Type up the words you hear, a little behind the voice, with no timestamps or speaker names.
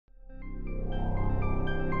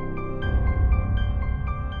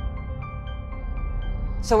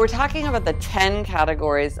So we're talking about the 10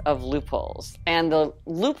 categories of loopholes. And the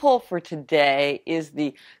loophole for today is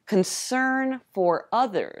the concern for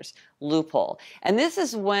others loophole. And this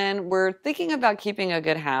is when we're thinking about keeping a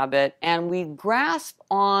good habit and we grasp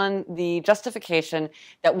on the justification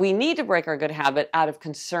that we need to break our good habit out of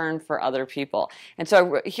concern for other people. And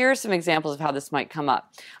so here are some examples of how this might come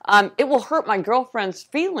up. It will hurt my girlfriend's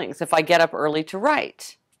feelings if I get up early to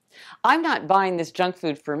write. I'm not buying this junk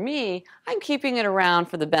food for me, I'm keeping it around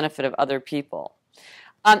for the benefit of other people.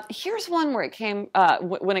 Here's one where it came,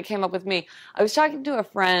 when it came up with me. I was talking to a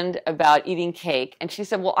friend about eating cake, and she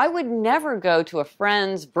said, well, I would never go to a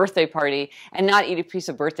friend's birthday party and not eat a piece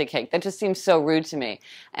of birthday cake. That just seems so rude to me.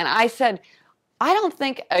 And I said, I don't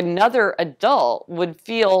think another adult would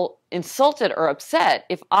feel insulted or upset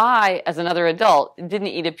if I, as another adult, didn't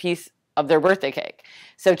eat a piece of their birthday cake.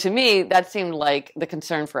 So to me, that seemed like the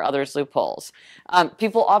concern for others loopholes.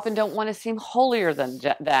 People often don't want to seem holier than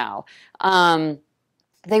thou.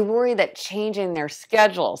 They worry that changing their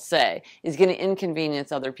schedule, say, is going to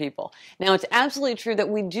inconvenience other people. Now, it's absolutely true that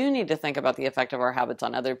we do need to think about the effect of our habits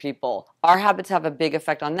on other people. Our habits have a big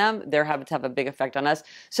effect on them. Their habits have a big effect on us.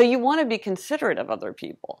 So you want to be considerate of other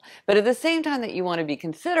people. But at the same time that you want to be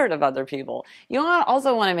considerate of other people, you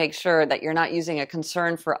also want to make sure that you're not using a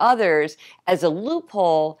concern for others as a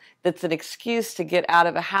loophole that's an excuse to get out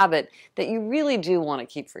of a habit that you really do want to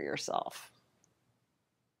keep for yourself.